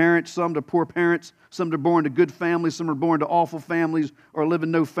rich parents, some to poor parents. Some are born to good families, some are born to awful families or live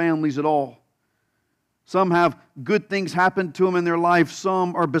in no families at all. Some have good things happen to them in their life.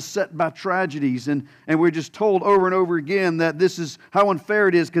 Some are beset by tragedies. And we're just told over and over again that this is how unfair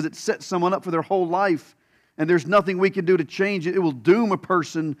it is because it sets someone up for their whole life. And there's nothing we can do to change it. It will doom a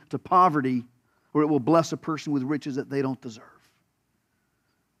person to poverty, or it will bless a person with riches that they don't deserve.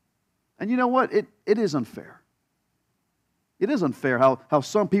 And you know what? It is unfair. It is unfair how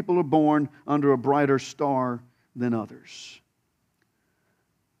some people are born under a brighter star than others.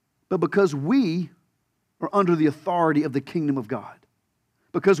 But because we are under the authority of the kingdom of God,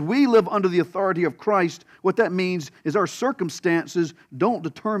 because we live under the authority of Christ, what that means is our circumstances don't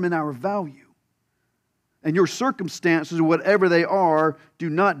determine our value. And your circumstances, whatever they are,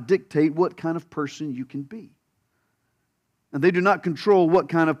 do not dictate what kind of person you can be. And they do not control what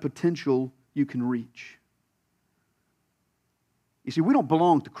kind of potential you can reach. You see, we don't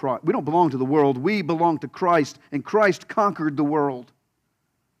belong to Christ. We don't belong to the world. We belong to Christ, and Christ conquered the world.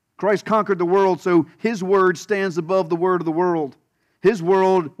 Christ conquered the world, so His word stands above the word of the world. His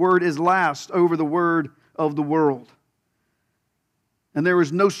word is last over the word of the world. And there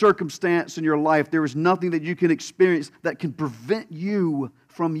is no circumstance in your life, there is nothing that you can experience that can prevent you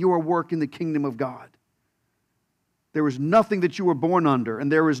from your work in the kingdom of God. There is nothing that you were born under,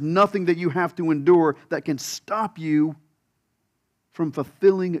 and there is nothing that you have to endure that can stop you from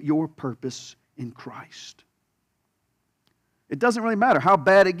fulfilling your purpose in Christ. It doesn't really matter how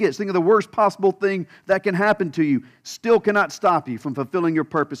bad it gets. Think of the worst possible thing that can happen to you. Still cannot stop you from fulfilling your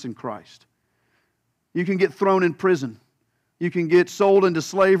purpose in Christ. You can get thrown in prison. You can get sold into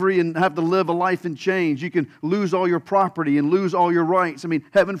slavery and have to live a life in chains. You can lose all your property and lose all your rights. I mean,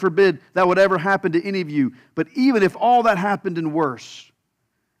 heaven forbid that would ever happen to any of you. But even if all that happened and worse,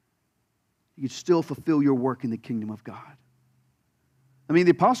 you could still fulfill your work in the kingdom of God. I mean,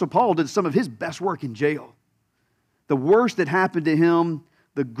 the Apostle Paul did some of his best work in jail. The worse that happened to him,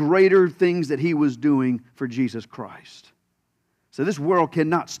 the greater things that he was doing for Jesus Christ. So this world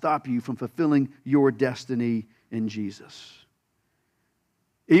cannot stop you from fulfilling your destiny in Jesus.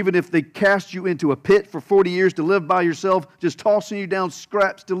 Even if they cast you into a pit for 40 years to live by yourself, just tossing you down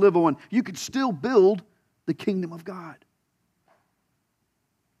scraps to live on, you could still build the kingdom of God.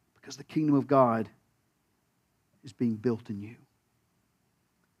 Because the kingdom of God is being built in you.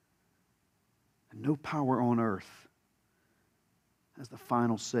 And no power on earth has the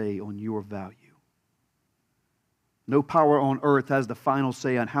final say on your value. No power on earth has the final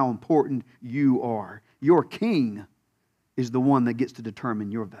say on how important you are. Your king is the one that gets to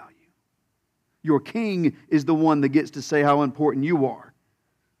determine your value. Your king is the one that gets to say how important you are.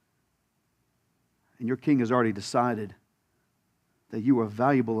 And your king has already decided that you are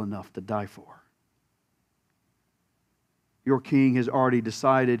valuable enough to die for. Your king has already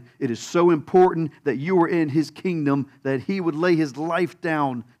decided it is so important that you are in his kingdom that he would lay his life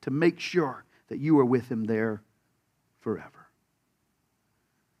down to make sure that you are with him there forever.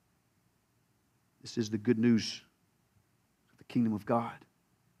 This is the good news of the kingdom of God.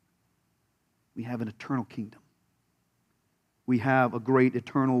 We have an eternal kingdom. We have a great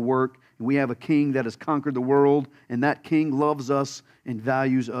eternal work, and we have a king that has conquered the world, and that king loves us and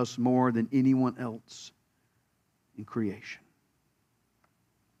values us more than anyone else in creation.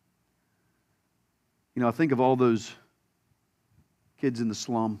 You know, I think of all those kids in the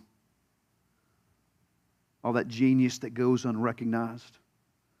slum, all that genius that goes unrecognized,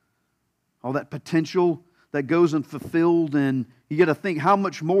 all that potential that goes unfulfilled, and you got to think how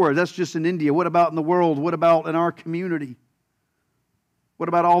much more. That's just in India. What about in the world? What about in our community? What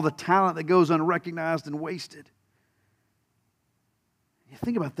about all the talent that goes unrecognized and wasted? You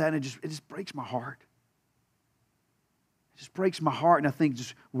think about that, and it just breaks my heart. It just breaks my heart, and I think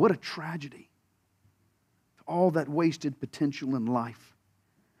just what a tragedy. All that wasted potential in life.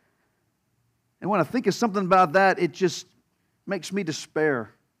 And when I think of something about that, it just makes me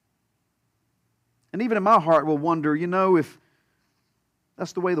despair. And even in my heart will wonder, you know, if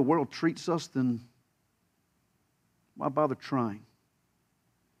that's the way the world treats us, then why bother trying?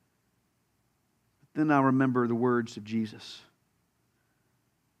 But then I remember the words of Jesus.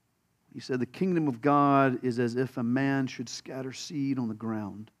 He said, the kingdom of God is as if a man should scatter seed on the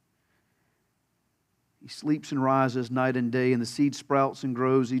ground. He sleeps and rises night and day, and the seed sprouts and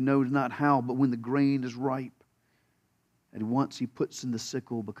grows. He knows not how, but when the grain is ripe, at once he puts in the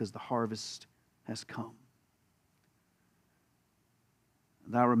sickle because the harvest has come.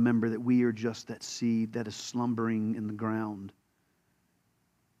 And I remember that we are just that seed that is slumbering in the ground.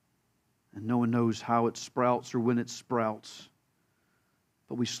 And no one knows how it sprouts or when it sprouts.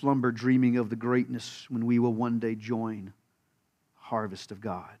 But we slumber dreaming of the greatness when we will one day join the harvest of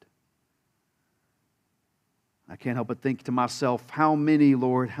God. I can't help but think to myself, how many,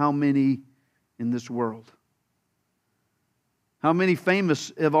 Lord, how many in this world? How many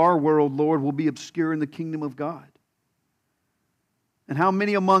famous of our world, Lord, will be obscure in the kingdom of God? And how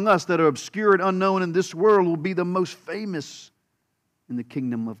many among us that are obscure and unknown in this world will be the most famous in the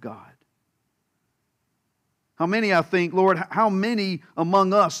kingdom of God? How many, I think, Lord, how many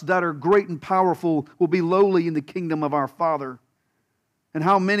among us that are great and powerful will be lowly in the kingdom of our Father? And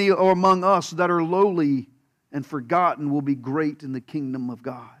how many are among us that are lowly and forgotten will be great in the kingdom of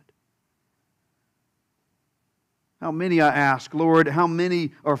God? How many, I ask, Lord, how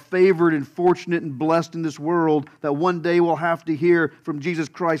many are favored and fortunate and blessed in this world that one day will have to hear from Jesus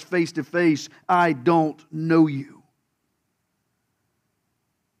Christ face to face, I don't know you?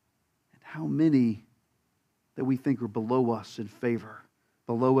 And how many that we think are below us in favor,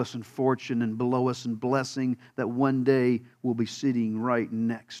 below us in fortune, and below us in blessing, that one day will be sitting right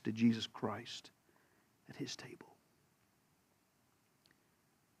next to Jesus Christ at His table?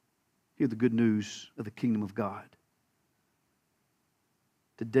 Hear the good news of the kingdom of God.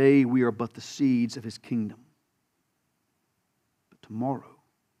 Today we are but the seeds of His kingdom. But tomorrow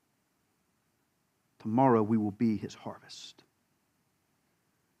we will be His harvest.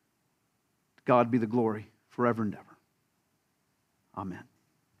 To God be the glory forever and ever. Amen.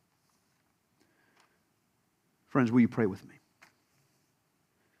 Friends, will you pray with me?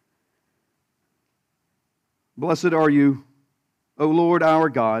 Blessed are you, O Lord our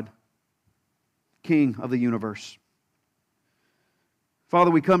God, King of the universe. Father,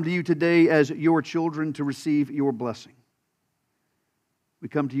 we come to you today as your children to receive your blessing. We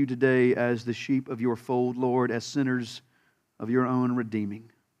come to you today as the sheep of your fold, Lord, as sinners of your own redeeming.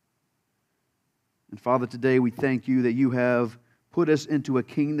 And Father, today we thank you that you have put us into a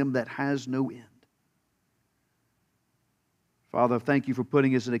kingdom that has no end. Father, thank you for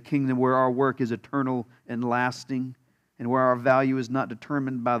putting us in a kingdom where our work is eternal and lasting, and where our value is not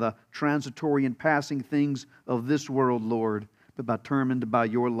determined by the transitory and passing things of this world, Lord, but determined by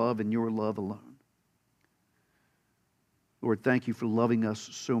your love and your love alone. Lord, thank you for loving us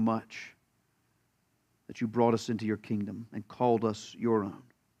so much that you brought us into your kingdom and called us your own.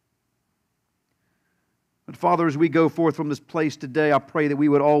 But Father, as we go forth from this place today, I pray that we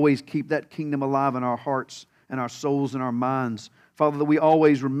would always keep that kingdom alive in our hearts and our souls and our minds. Father, that we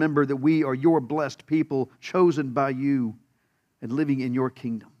always remember that we are your blessed people, chosen by you and living in your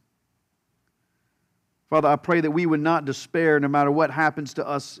kingdom. Father, I pray that we would not despair no matter what happens to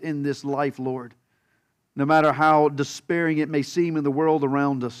us in this life, Lord. No matter how despairing it may seem in the world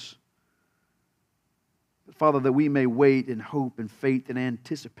around us. But Father, that we may wait in hope and faith and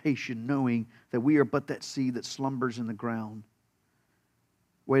anticipation, knowing that we are but that seed that slumbers in the ground,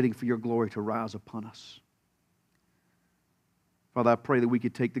 waiting for your glory to rise upon us. Father, I pray that we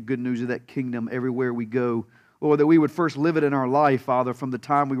could take the good news of that kingdom everywhere we go. Lord, that we would first live it in our life, Father, from the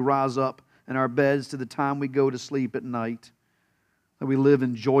time we rise up in our beds to the time we go to sleep at night. That we live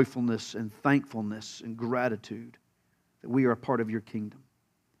in joyfulness and thankfulness and gratitude that we are a part of your kingdom.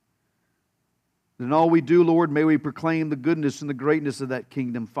 And in all we do, Lord, may we proclaim the goodness and the greatness of that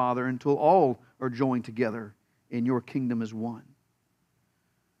kingdom, Father, until all are joined together in your kingdom as one.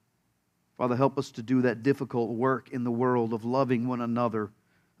 Father, help us to do that difficult work in the world of loving one another,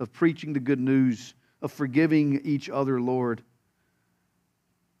 of preaching the good news, of forgiving each other, Lord,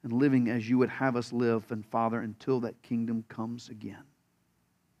 and living as you would have us live, and Father, until that kingdom comes again.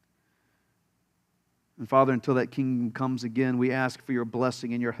 And Father, until that kingdom comes again, we ask for your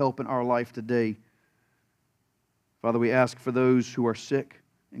blessing and your help in our life today. Father, we ask for those who are sick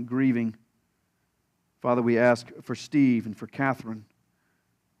and grieving. Father, we ask for Steve and for Catherine.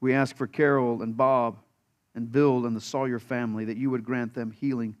 We ask for Carol and Bob and Bill and the Sawyer family, that you would grant them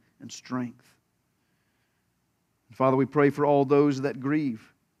healing and strength. And Father, we pray for all those that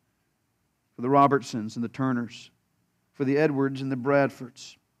grieve, for the Robertsons and the Turners, for the Edwards and the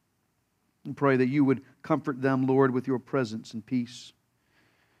Bradfords. And pray that you would comfort them, Lord, with your presence and peace.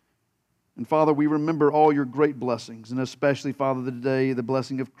 And Father, we remember all your great blessings, and especially, Father, today, the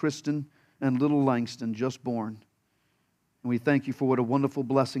blessing of Kristen and little Langston, just born. And we thank you for what a wonderful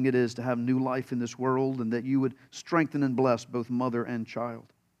blessing it is to have new life in this world, and that you would strengthen and bless both mother and child.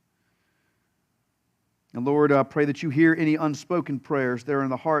 And Lord, I pray that you hear any unspoken prayers there in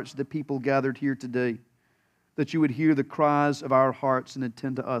the hearts of the people gathered here today, that you would hear the cries of our hearts and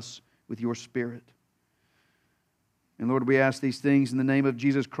attend to us with your Spirit. And Lord, we ask these things in the name of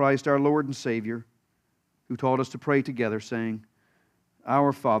Jesus Christ, our Lord and Savior, who taught us to pray together, saying,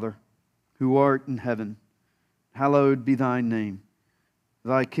 Our Father, who art in heaven, hallowed be thy name.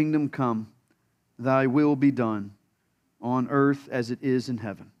 Thy kingdom come, thy will be done, on earth as it is in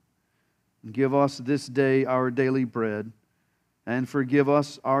heaven. And give us this day our daily bread, and forgive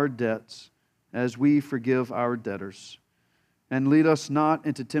us our debts, as we forgive our debtors. And lead us not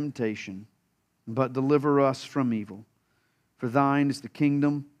into temptation, but deliver us from evil. For thine is the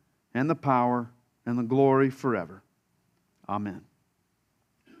kingdom, and the power, and the glory forever. Amen.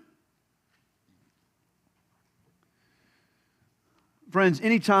 Friends,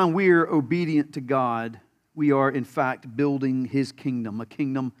 anytime we are obedient to God, we are in fact building His kingdom, a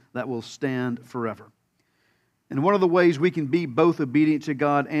kingdom that will stand forever. And one of the ways we can be both obedient to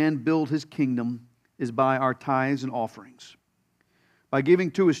God and build His kingdom is by our tithes and offerings. By giving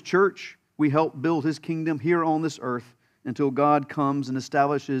to His church, we help build His kingdom here on this earth until God comes and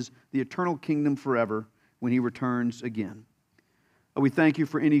establishes the eternal kingdom forever when He returns again. We thank you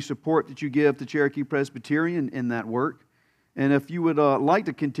for any support that you give to Cherokee Presbyterian in that work. And if you would like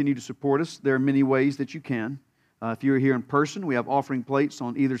to continue to support us, there are many ways that you can. If you're here in person, we have offering plates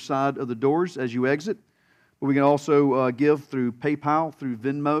on either side of the doors as you exit. But we can also give through PayPal, through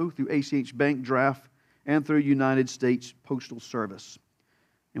Venmo, through ACH Bank Draft, and through United States Postal Service.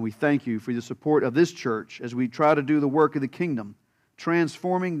 And we thank you for the support of this church as we try to do the work of the kingdom,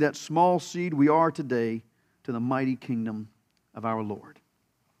 transforming that small seed we are today to the mighty kingdom of our Lord.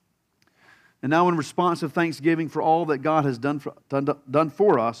 And now, in response of thanksgiving for all that God has done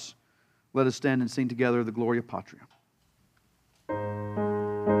for us, let us stand and sing together the Gloria Patria.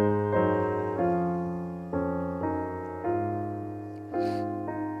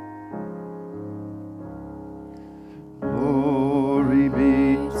 Glory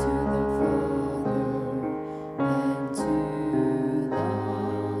be to the Father, and to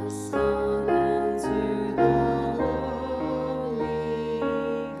the Son, and to the Holy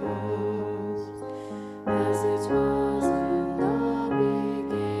Ghost, as it was in the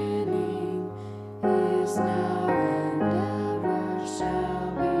beginning, is now, and ever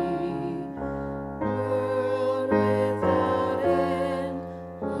shall be, world without end.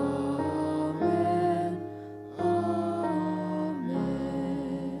 Amen. Amen.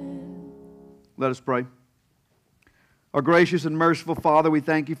 Let us pray. Our gracious and merciful Father, we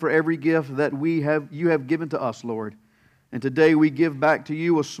thank you for every gift that you have given to us, Lord. And today we give back to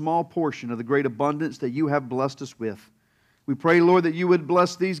you a small portion of the great abundance that you have blessed us with. We pray, Lord, that you would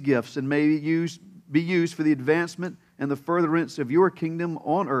bless these gifts and may be used for the advancement and the furtherance of your kingdom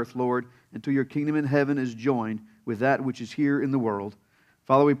on earth, Lord, until your kingdom in heaven is joined with that which is here in the world.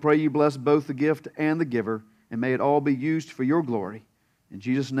 Father, we pray you bless both the gift and the giver, and may it all be used for your glory. In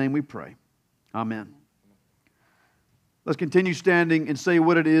Jesus' name we pray. Amen. Let's continue standing and say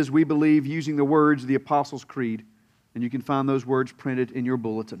what it is we believe using the words of the Apostles' Creed. And you can find those words printed in your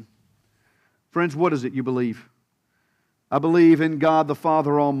bulletin. Friends, what is it you believe? I believe in God the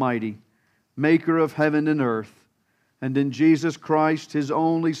Father Almighty, maker of heaven and earth, and in Jesus Christ, His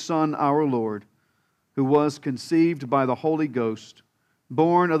only Son, our Lord, who was conceived by the Holy Ghost,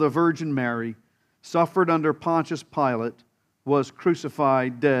 born of the Virgin Mary, suffered under Pontius Pilate, was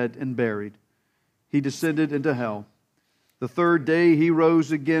crucified, dead, and buried. He descended into hell. The third day He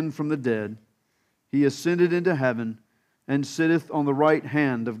rose again from the dead. He ascended into heaven and sitteth on the right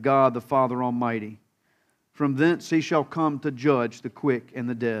hand of God the Father Almighty. From thence He shall come to judge the quick and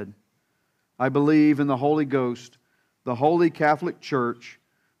the dead. I believe in the Holy Ghost, the holy Catholic Church,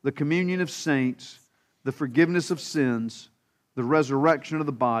 the communion of saints, the forgiveness of sins, the resurrection of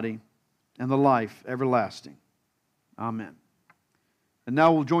the body, and the life everlasting. Amen. And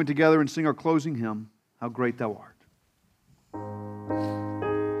now we'll join together and sing our closing hymn, How Great Thou Art.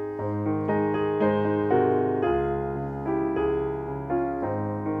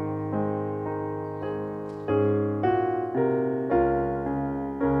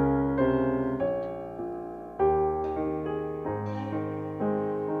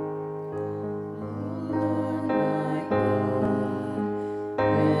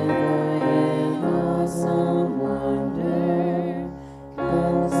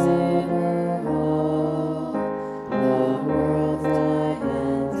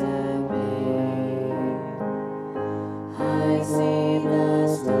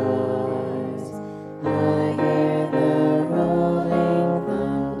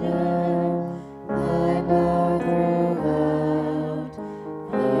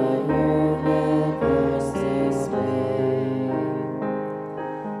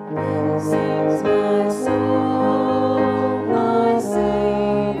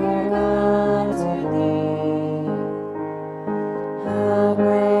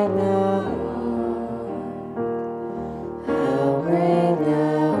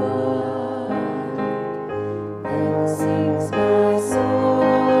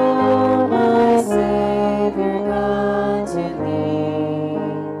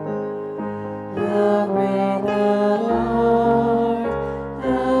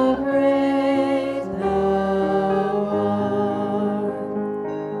 How great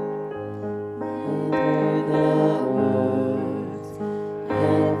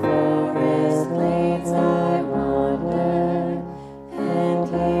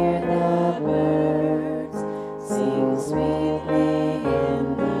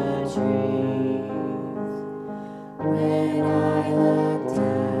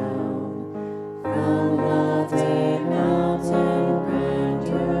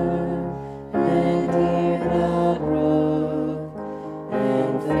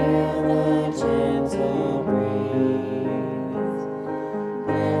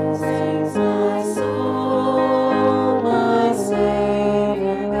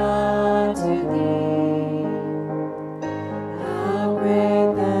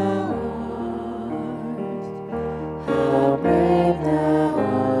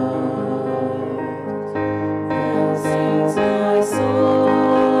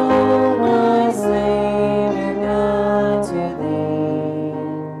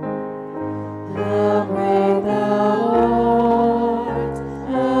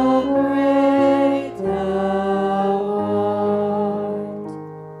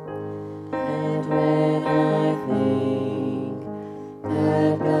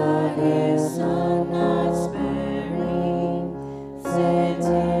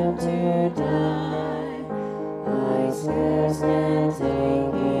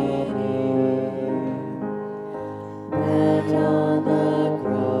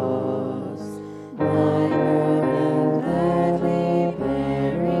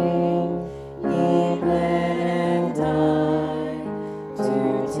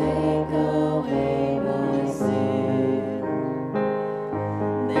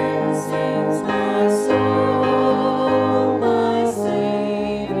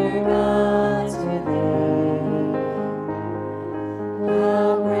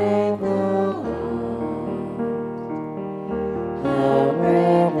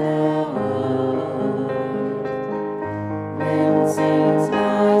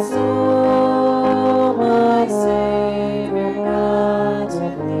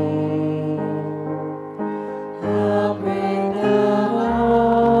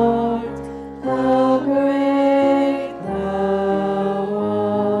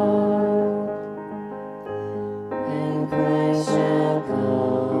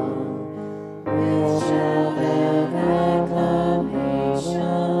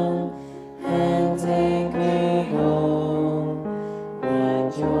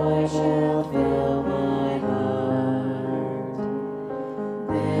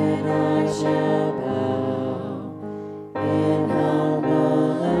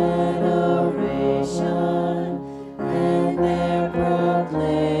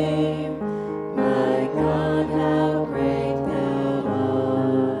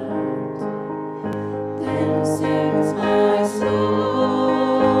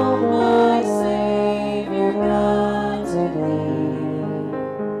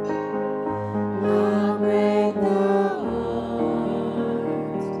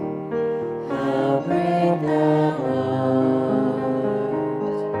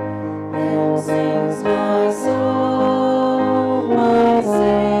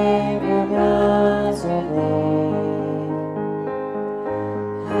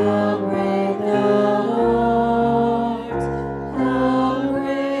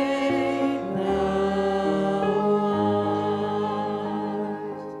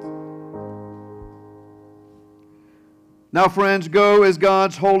Now, friends, go as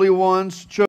God's holy ones,